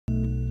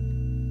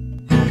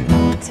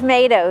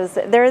Tomatoes,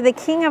 they're the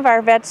king of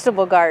our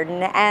vegetable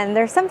garden, and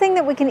they're something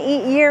that we can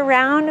eat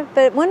year-round,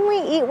 but when we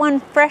eat one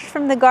fresh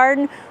from the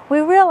garden, we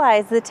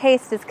realize the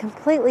taste is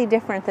completely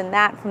different than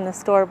that from the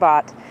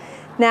store-bought.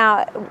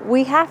 Now,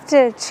 we have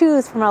to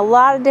choose from a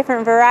lot of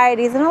different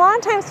varieties, and a lot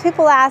of times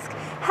people ask,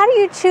 how do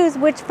you choose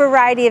which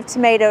variety of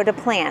tomato to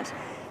plant?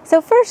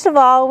 So first of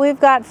all, we've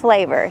got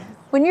flavor.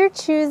 When you're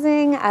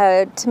choosing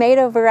a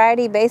tomato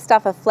variety based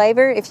off of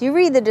flavor, if you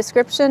read the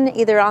description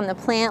either on the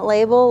plant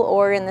label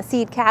or in the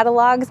seed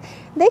catalogs,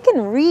 they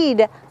can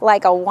read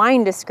like a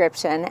wine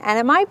description, and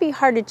it might be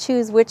hard to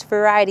choose which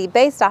variety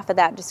based off of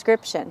that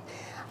description.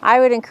 I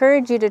would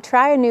encourage you to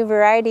try a new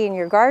variety in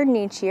your garden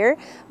each year,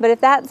 but if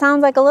that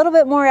sounds like a little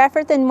bit more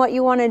effort than what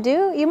you want to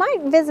do, you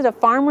might visit a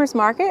farmer's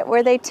market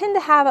where they tend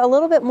to have a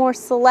little bit more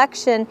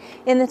selection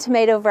in the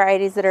tomato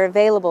varieties that are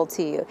available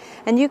to you.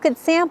 And you could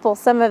sample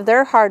some of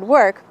their hard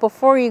work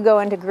before you go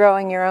into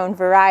growing your own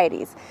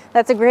varieties.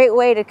 That's a great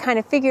way to kind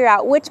of figure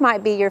out which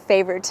might be your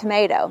favorite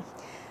tomato.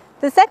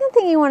 The second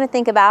thing you want to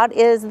think about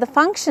is the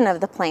function of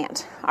the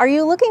plant. Are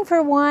you looking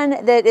for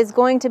one that is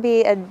going to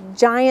be a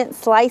giant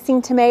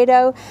slicing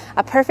tomato,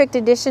 a perfect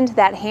addition to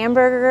that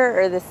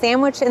hamburger or the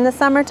sandwich in the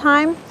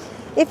summertime?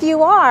 If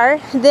you are,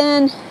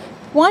 then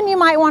one you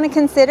might want to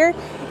consider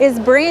is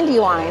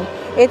Brandywine.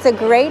 It's a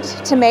great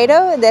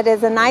tomato that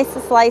is a nice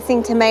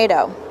slicing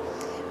tomato.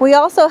 We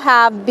also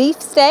have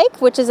beefsteak,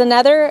 which is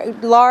another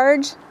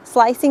large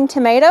slicing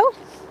tomato.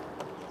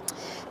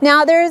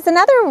 Now there's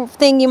another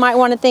thing you might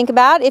want to think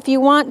about if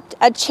you want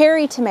a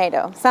cherry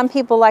tomato. Some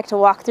people like to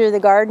walk through the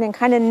garden and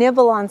kind of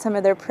nibble on some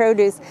of their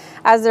produce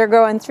as they're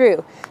going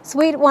through.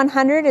 Sweet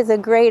 100 is a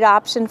great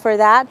option for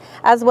that,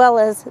 as well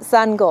as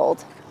Sun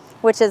Gold,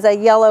 which is a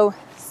yellow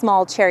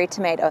small cherry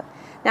tomato.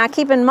 Now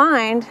keep in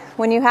mind,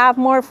 when you have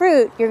more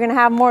fruit, you're going to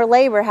have more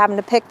labor having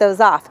to pick those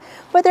off,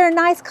 but they're a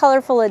nice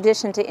colorful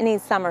addition to any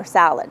summer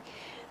salad.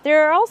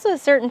 There are also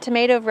certain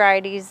tomato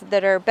varieties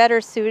that are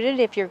better suited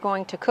if you're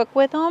going to cook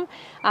with them.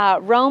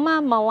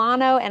 Roma,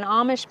 Milano, and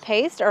Amish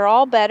paste are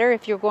all better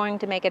if you're going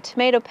to make a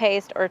tomato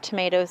paste or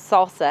tomato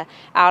salsa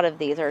out of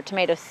these, or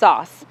tomato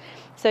sauce.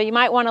 So you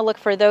might want to look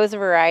for those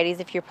varieties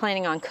if you're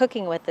planning on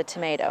cooking with the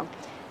tomato.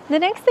 The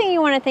next thing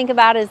you want to think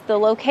about is the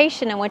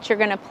location in which you're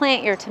going to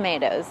plant your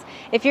tomatoes.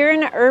 If you're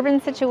in an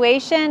urban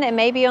situation and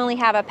maybe only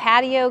have a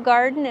patio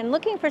garden and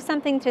looking for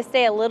something to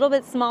stay a little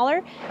bit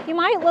smaller, you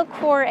might look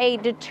for a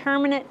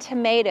determinate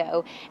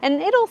tomato,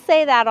 and it'll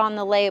say that on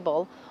the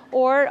label,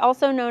 or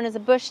also known as a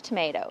bush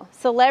tomato.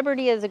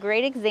 Celebrity is a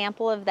great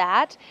example of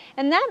that,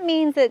 and that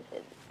means that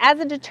as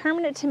a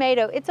determinate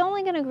tomato, it's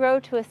only going to grow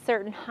to a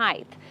certain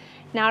height.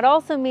 Now it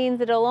also means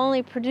that it'll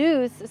only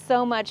produce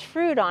so much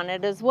fruit on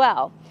it as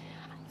well.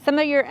 Some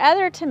of your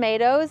other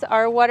tomatoes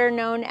are what are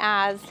known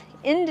as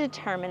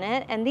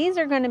indeterminate, and these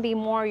are going to be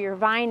more your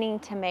vining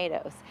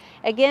tomatoes.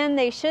 Again,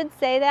 they should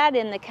say that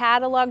in the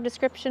catalog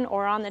description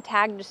or on the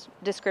tag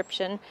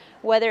description,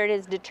 whether it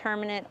is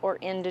determinate or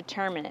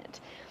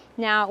indeterminate.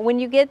 Now, when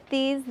you get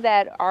these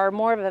that are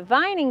more of a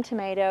vining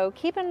tomato,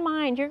 keep in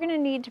mind you're going to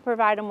need to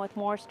provide them with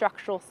more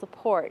structural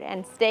support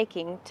and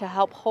staking to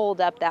help hold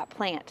up that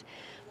plant.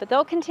 But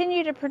they'll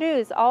continue to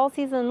produce all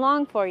season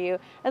long for you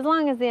as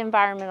long as the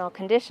environmental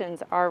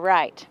conditions are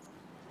right.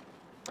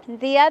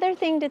 The other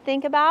thing to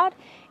think about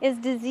is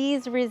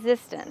disease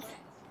resistance.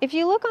 If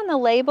you look on the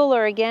label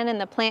or again in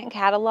the plant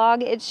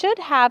catalog, it should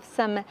have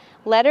some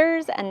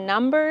letters and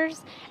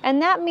numbers,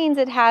 and that means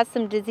it has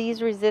some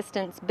disease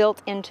resistance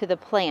built into the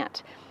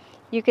plant.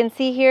 You can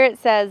see here it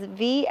says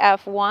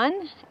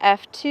VF1,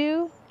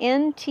 F2,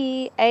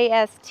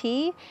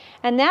 NTAST,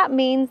 and that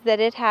means that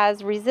it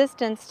has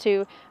resistance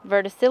to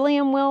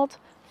verticillium wilt,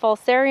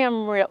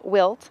 fusarium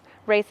wilt,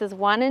 races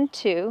 1 and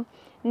 2,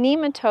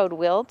 nematode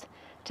wilt,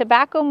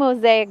 tobacco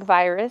mosaic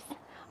virus,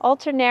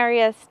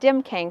 alternaria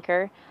stem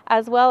canker,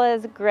 as well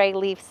as gray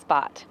leaf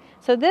spot.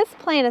 So this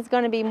plant is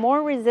going to be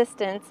more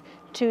resistant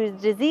to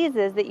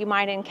diseases that you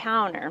might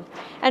encounter.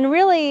 And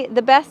really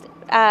the best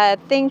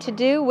thing to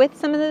do with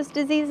some of those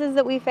diseases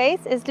that we face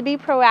is to be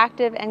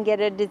proactive and get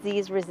a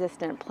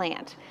disease-resistant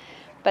plant.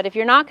 But if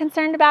you're not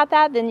concerned about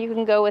that, then you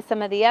can go with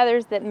some of the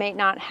others that may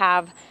not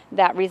have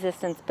that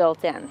resistance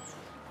built in.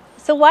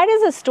 So why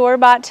does a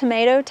store-bought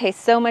tomato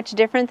taste so much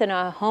different than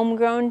a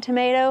homegrown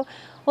tomato?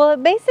 Well,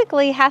 it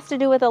basically has to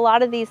do with a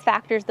lot of these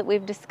factors that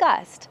we've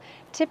discussed.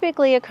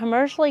 Typically, a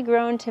commercially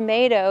grown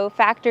tomato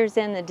factors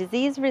in the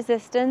disease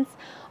resistance,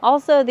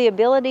 also the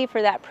ability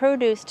for that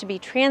produce to be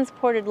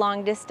transported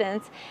long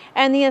distance,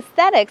 and the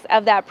aesthetics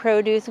of that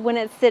produce when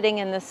it's sitting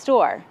in the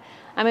store.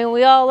 I mean,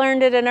 we all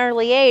learned at an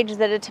early age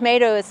that a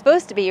tomato is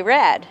supposed to be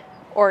red,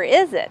 or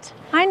is it?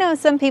 I know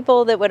some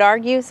people that would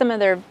argue some of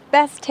their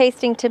best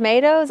tasting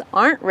tomatoes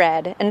aren't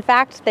red. In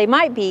fact, they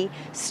might be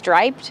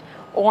striped,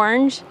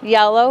 orange,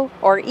 yellow,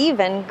 or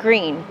even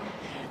green.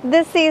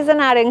 This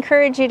season, I'd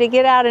encourage you to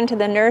get out into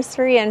the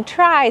nursery and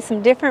try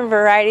some different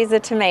varieties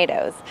of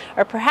tomatoes,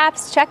 or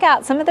perhaps check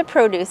out some of the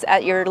produce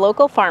at your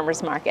local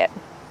farmer's market.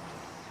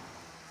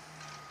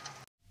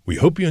 We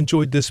hope you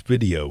enjoyed this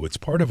video. It's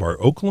part of our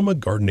Oklahoma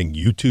Gardening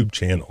YouTube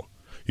channel.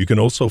 You can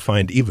also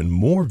find even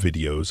more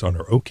videos on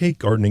our OK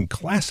Gardening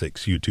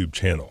Classics YouTube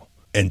channel.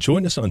 And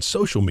join us on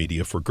social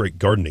media for great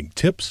gardening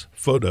tips,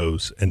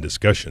 photos, and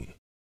discussion.